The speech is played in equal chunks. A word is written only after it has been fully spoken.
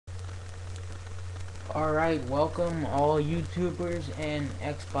Alright, welcome all YouTubers and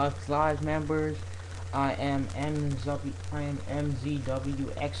Xbox Live members. I am MZWX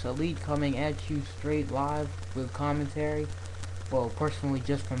Elite coming at you straight live with commentary. Well, personally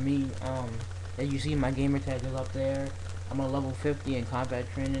just for me. As you see, my gamer tag is up there. I'm a level 50 in combat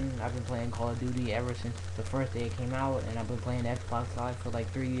training. I've been playing Call of Duty ever since the first day it came out, and I've been playing Xbox Live for like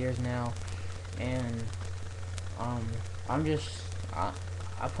 3 years now. And um, I'm just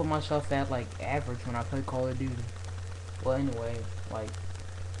I put myself at like average when I play Call of Duty. Well, anyway, like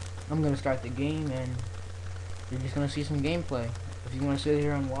I'm gonna start the game and you're just gonna see some gameplay. If you want to sit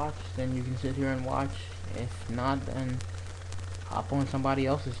here and watch, then you can sit here and watch. If not, then hop on somebody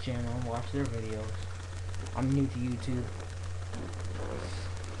else's channel and watch their videos. I'm new to YouTube.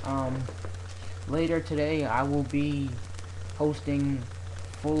 Later today I will be hosting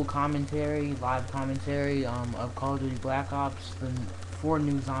full commentary, live commentary of Call of Duty Black Ops, the 4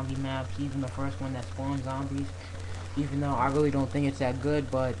 new zombie maps, even the first one that spawns zombies. Even though I really don't think it's that good,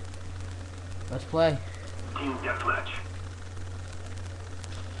 but let's play. Team deathmatch.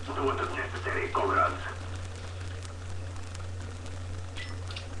 Do what is necessary, comrades.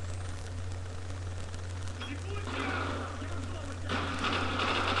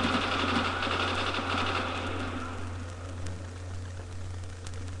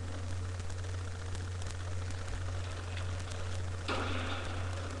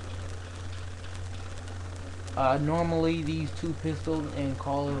 Normally these two pistols in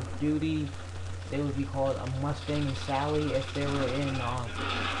Call of Duty, they would be called a Mustang and Sally if they were in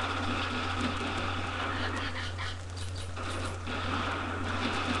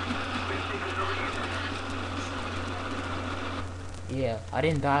yeah, I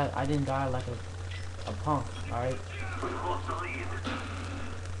didn't die like a punk, alright? We lost the lead.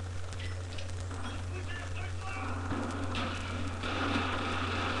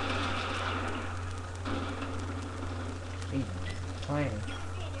 He's playing.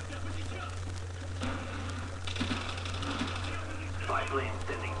 Five lanes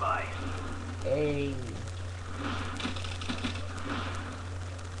standing by. Hey.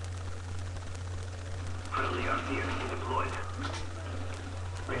 Friendly RCXD deployed.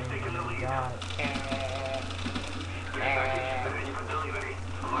 We've taken the lead. God. Get package ready for delivery.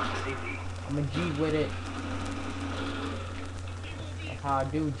 Mark the DZ. I'm a G with it. That's how I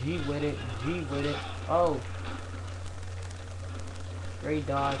do. G with it. G with it. Oh. Great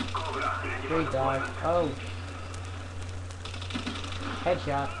dodge. Cobra, ready for Great dodge. deployment. Oh.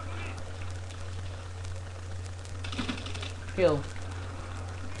 Headshot. Kill.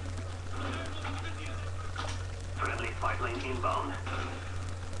 Friendly 5 lane inbound.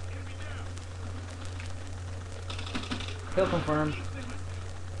 Kill confirmed.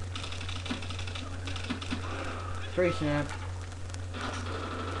 3 snap.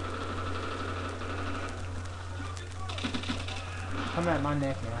 Come at my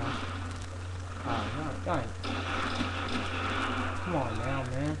neck now. Oh, no, done. Come on now,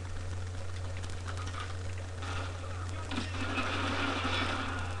 man.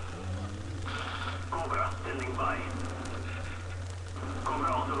 Cobra, standing by.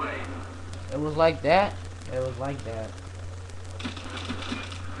 Cobra on the way. It was like that. It was like that.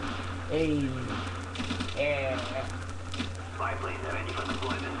 Hey. Yeah. 5 lane ready for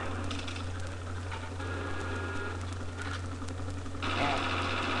deployment.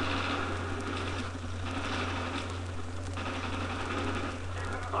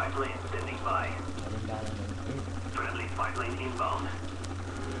 Five lane standing by. Friendly 5 lane inbound.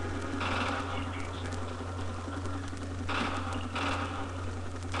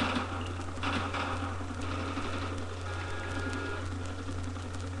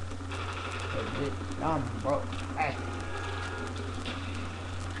 Bro. Hey.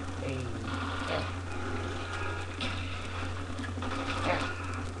 Hey.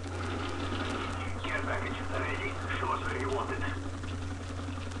 Care package ready. Show us where you want it.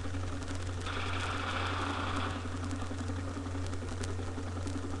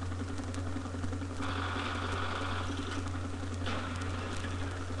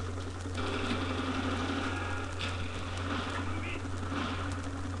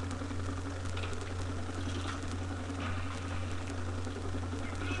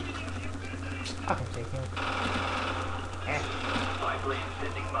 I can take him. 5 lane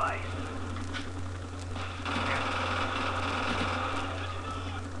standing by.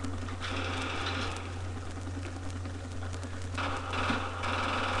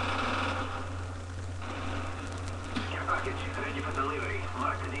 Care package ready for delivery.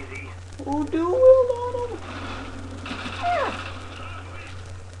 Mark the DZ. Oh, do it on him.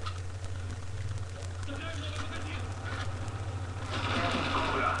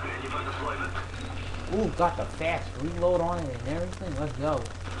 Cobra ready for deployment. Ooh, got the fast reload on it and everything. Let's go.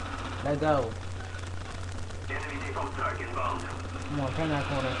 Let's go. Enemy default strike inbound. Come on, turn that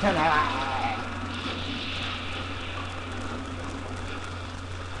corner. Turn that.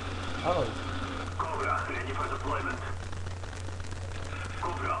 Oh, Cobra ready for deployment.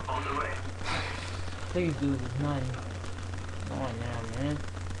 Cobra on the way. please do nothing. Come on now, man.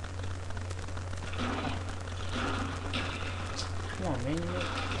 Come on, man.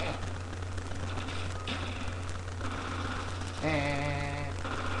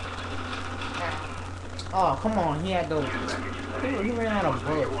 Oh, come on. He had those. He ran out of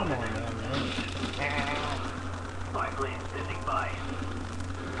bullets. Come on, man. Spy plane standing by.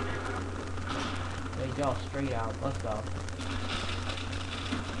 They y'all straight out. Let's go.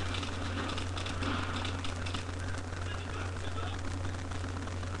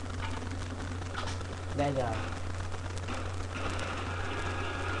 That guy.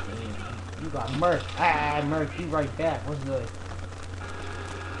 Damn, you got Merc. Merc, you right back. What's good?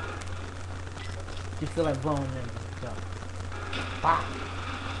 You feel like blowing them. Go. Pop.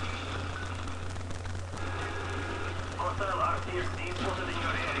 Hostile RCXD spotted in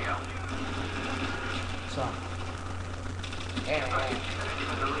your area. So. Ready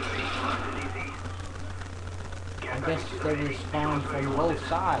for delivery. RCDC. I guess they respond from both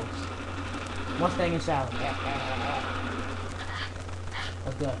sides. Mustang and Sally.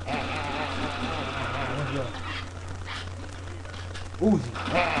 Let's go. Let's go. Uzi.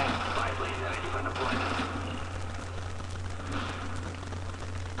 Spy plane ready for deployment.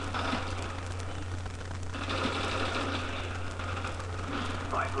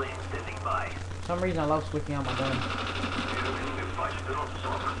 Spy plane standing by. For some reason I love switching out my gun. Enemy fight the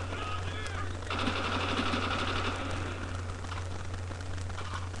roadblock.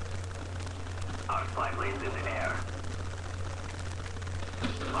 Our spy planes in the air.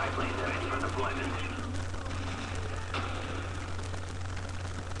 Spy planes ready for deployment.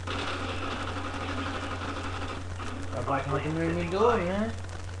 That's like nothing made me do it, man.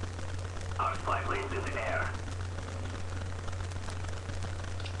 Our spy planes in the air.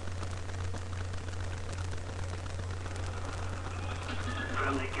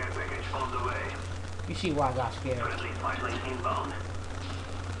 Friendly care package on the way. You see why I got scared. Friendly spy plane inbound.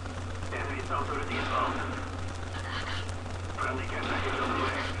 Enemy south already inbound. Friendly care package on the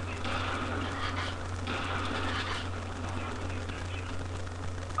way.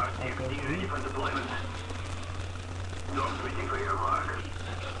 RCXD ready for deployment. Dogs waiting for your mark.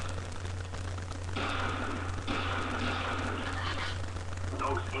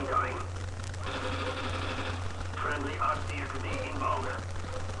 Dogs incoming. Friendly RCXD inbound.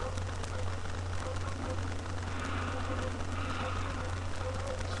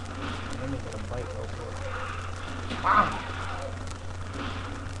 Let me get a bite real quick. Ah!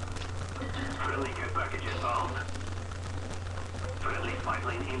 Friendly care package inbound. Friendly spy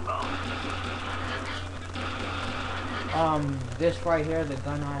plane inbound. This right here, the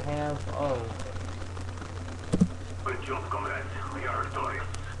gun I have, oh. Good job, comrades. We are victorious.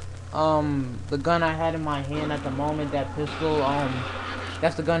 The gun I had in my hand at the moment, that pistol,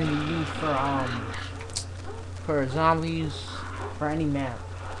 that's the gun you use for zombies, for any map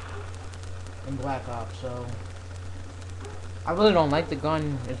in Black Ops, so. I really don't like the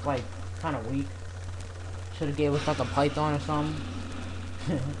gun, it's like, kinda weak. Should've gave us like a Python or something.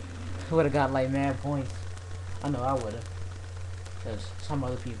 Would've got like mad points. I know I would've. Cause some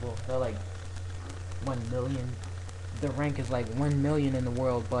other people, they're like 1 million. The rank is like 1 million in the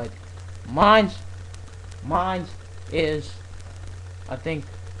world, but mine's is, I think,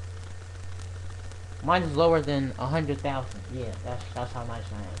 mine is lower than 100,000. Yeah, that's how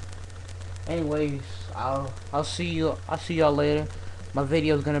nice I am. Anyways, I'll see y'all later. My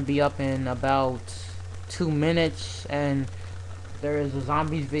video is gonna be up in about 2 minutes, and there is a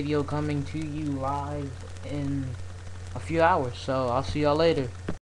zombies video coming to you live in a few hours. So I'll see y'all later.